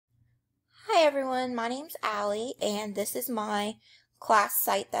everyone, my name's Allie, and this is my class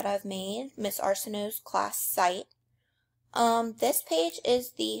site that I've made, Miss Arsenault's class site. This page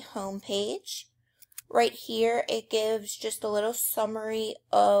is the home page. Right here, it gives just a little summary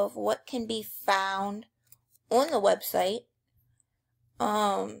of what can be found on the website.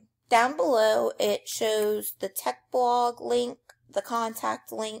 Down below, it shows the tech blog link, the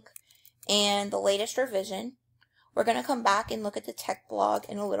contact link, and the latest revision. We're going to come back and look at the tech blog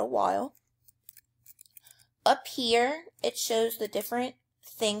in a little while. Up here, it shows the different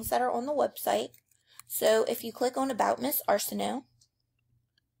things that are on the website. So if you click on About Miss Arsenault,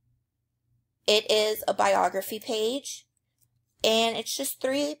 it is a biography page, and it's just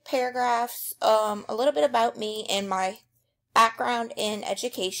 3 paragraphs, a little bit about me and my background in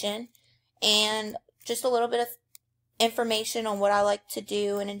education, and just a little bit of information on what I like to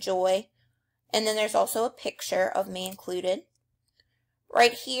do and enjoy. And then there's also a picture of me included.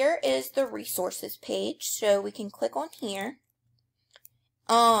 Right here is the resources page, so we can click on here.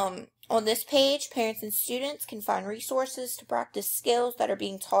 On this page, parents and students can find resources to practice skills that are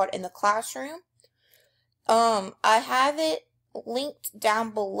being taught in the classroom. I have it linked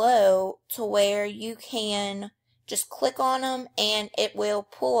down below to where you can just click on them and it will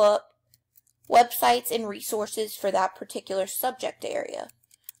pull up websites and resources for that particular subject area.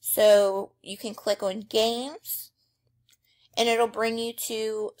 So you can click on games, and it'll bring you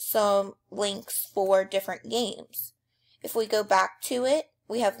to some links for different games. If we go back to it,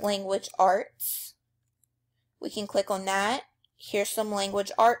 we have language arts. We can click on that. Here's some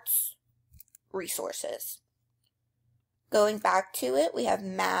language arts resources. Going back to it, we have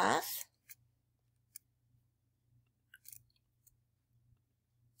math,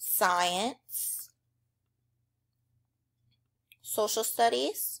 science, social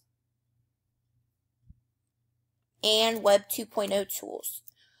studies, and Web 2.0 tools.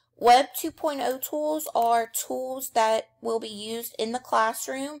 Web 2.0 tools are tools that will be used in the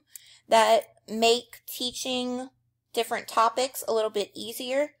classroom that make teaching different topics a little bit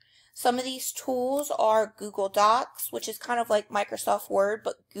easier. Some of these tools are Google Docs, which is kind of like Microsoft Word,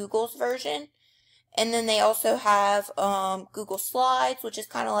 but Google's version. And then they also have Google Slides, which is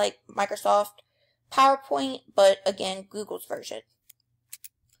kind of like Microsoft PowerPoint, but again, Google's version.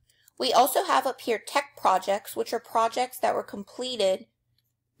 We also have up here tech projects, which are projects that were completed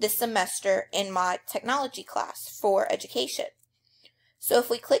this semester in my technology class for education. So if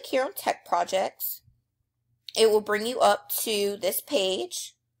we click here on tech projects, it will bring you up to this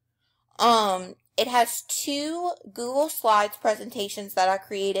page. It has 2 Google Slides presentations that I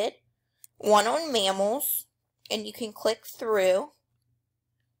created, one on mammals, and you can click through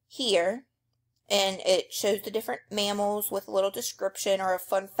here, and it shows the different mammals with a little description or a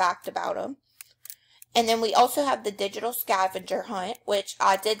fun fact about them. And then we also have the digital scavenger hunt, which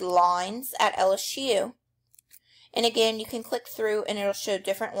I did lines at LSU. And again, you can click through and it'll show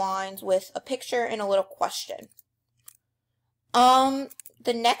different lines with a picture and a little question.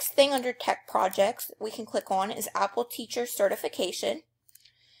 The next thing under tech projects we can click on is Apple Teacher Certification.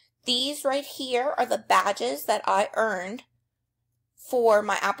 These right here are the badges that I earned for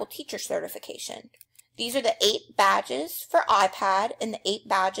my Apple Teacher Certification. These are the 8 badges for iPad and the 8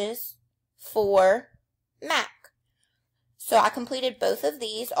 badges for Mac. So I completed both of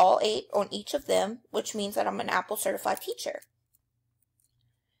these, all 8 on each of them, which means that I'm an Apple certified teacher.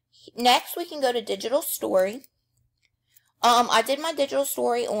 Next, we can go to digital story. I did my digital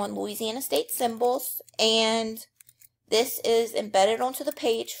story on Louisiana state symbols, and this is embedded onto the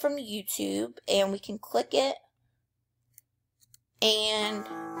page from YouTube, and we can click it and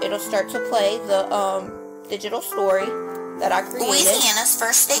it'll start to play the digital story that I created. Louisiana's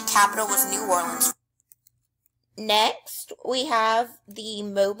first state capital was New Orleans. Next, we have the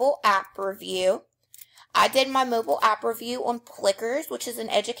mobile app review. I did my mobile app review on Plickers, which is an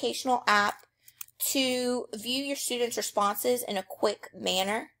educational app to view your students' responses in a quick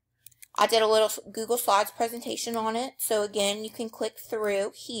manner. I did a little Google Slides presentation on it, so again, you can click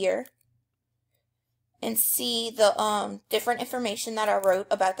through here and see the different information that I wrote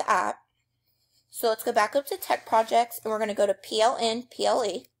about the app. So let's go back up to tech projects, and we're going to go to PLN,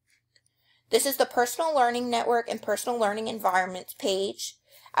 PLE. This is the Personal Learning Network and Personal Learning Environments page.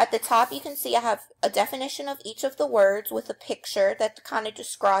 At the top, you can see I have a definition of each of the words with a picture that kind of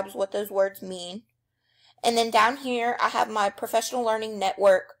describes what those words mean. And then down here, I have my Professional Learning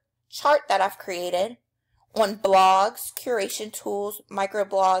Network chart that I've created on blogs, curation tools,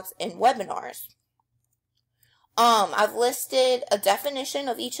 microblogs, and webinars. I've listed a definition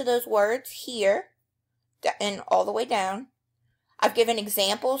of each of those words here and all the way down. I've given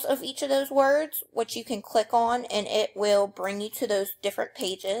examples of each of those words, which you can click on and it will bring you to those different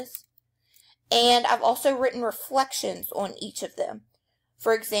pages. And I've also written reflections on each of them.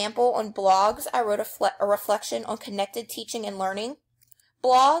 For example, on blogs, I wrote a reflection on connected teaching and learning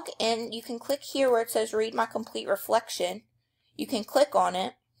blog, and you can click here where it says read my complete reflection. You can click on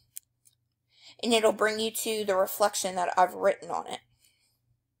it, and it'll bring you to the reflection that I've written on it.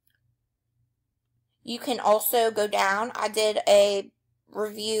 You can also go down. I did a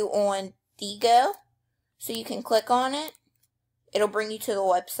review on Digo, so you can click on it. It'll bring you to the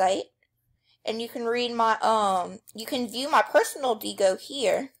website, and you can read my you can view my personal Digo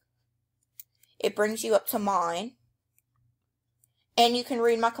here. It brings you up to mine, and you can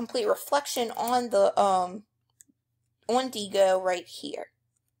read my complete reflection on the on Digo right here.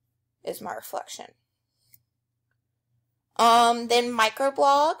 Is my reflection. Then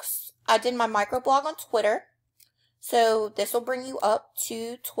microblogs. I did my microblog on Twitter. So this will bring you up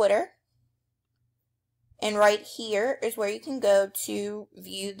to Twitter. And right here is where you can go to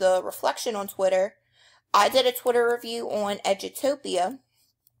view the reflection on Twitter. I did a Twitter review on Edutopia.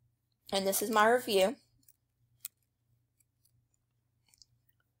 And this is my review.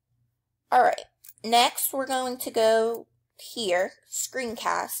 Alright, next we're going to go here,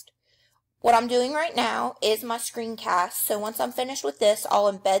 Screencast. What I'm doing right now is my screencast, so once I'm finished with this,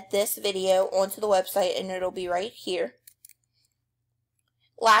 I'll embed this video onto the website and it'll be right here.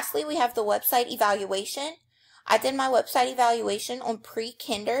 Lastly, we have the website evaluation. I did my website evaluation on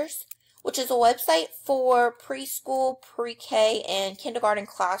Pre-Kinders, which is a website for preschool, pre-K, and kindergarten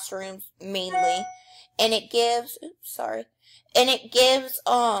classrooms mainly. And it gives,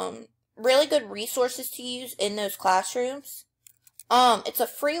 really good resources to use in those classrooms. It's a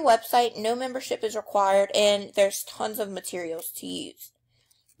free website, no membership is required, and there's tons of materials to use.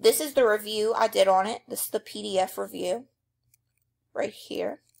 This is the review I did on it. This is the PDF review. Right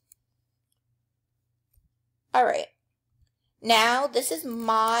here. Alright. Now, this is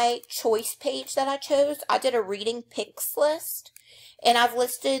my choice page that I chose. I did a reading picks list, and I've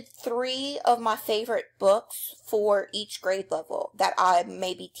listed 3 of my favorite books for each grade level that I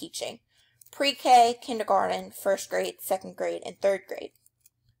may be teaching. Pre-K, kindergarten, 1st grade, 2nd grade, and 3rd grade.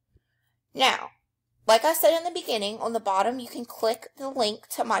 Now, like I said in the beginning, on the bottom you can click the link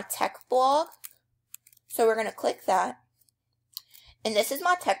to my tech blog. So we're going to click that. And this is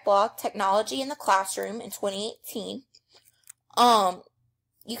my tech blog, Technology in the Classroom in 2018.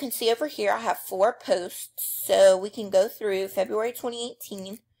 You can see over here I have 4 posts, so we can go through February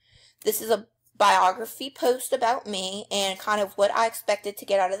 2018. This is a biography post about me and kind of what I expected to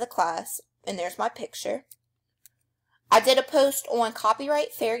get out of the class. And there's my picture. I did a post on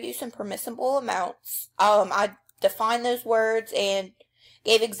copyright, fair use, and permissible amounts. I defined those words and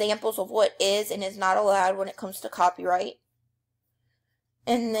gave examples of what is and is not allowed when it comes to copyright.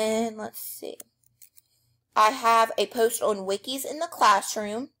 And then, let's see. I have a post on wikis in the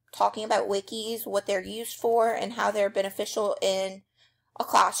classroom, talking about wikis, what they're used for, and how they're beneficial in a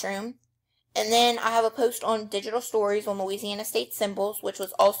classroom. And then I have a post on digital stories on Louisiana state symbols, which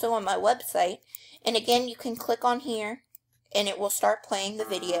was also on my website. And again, you can click on here and it will start playing the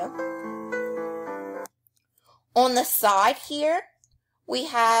video. On the side here, we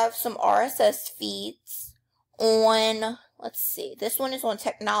have some RSS feeds on, let's see, this one is on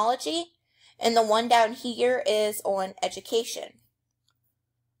technology, and the one down here is on education.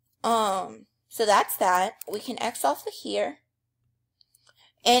 So that's that. We can X off the here.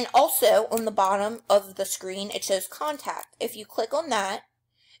 And also, on the bottom of the screen, it shows contact. If you click on that,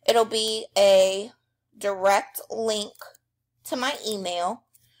 it'll be a direct link to my email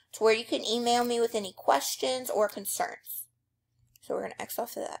to where you can email me with any questions or concerns. So we're going to X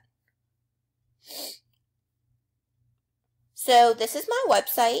off of that. So this is my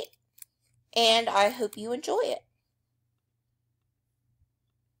website, and I hope you enjoy it.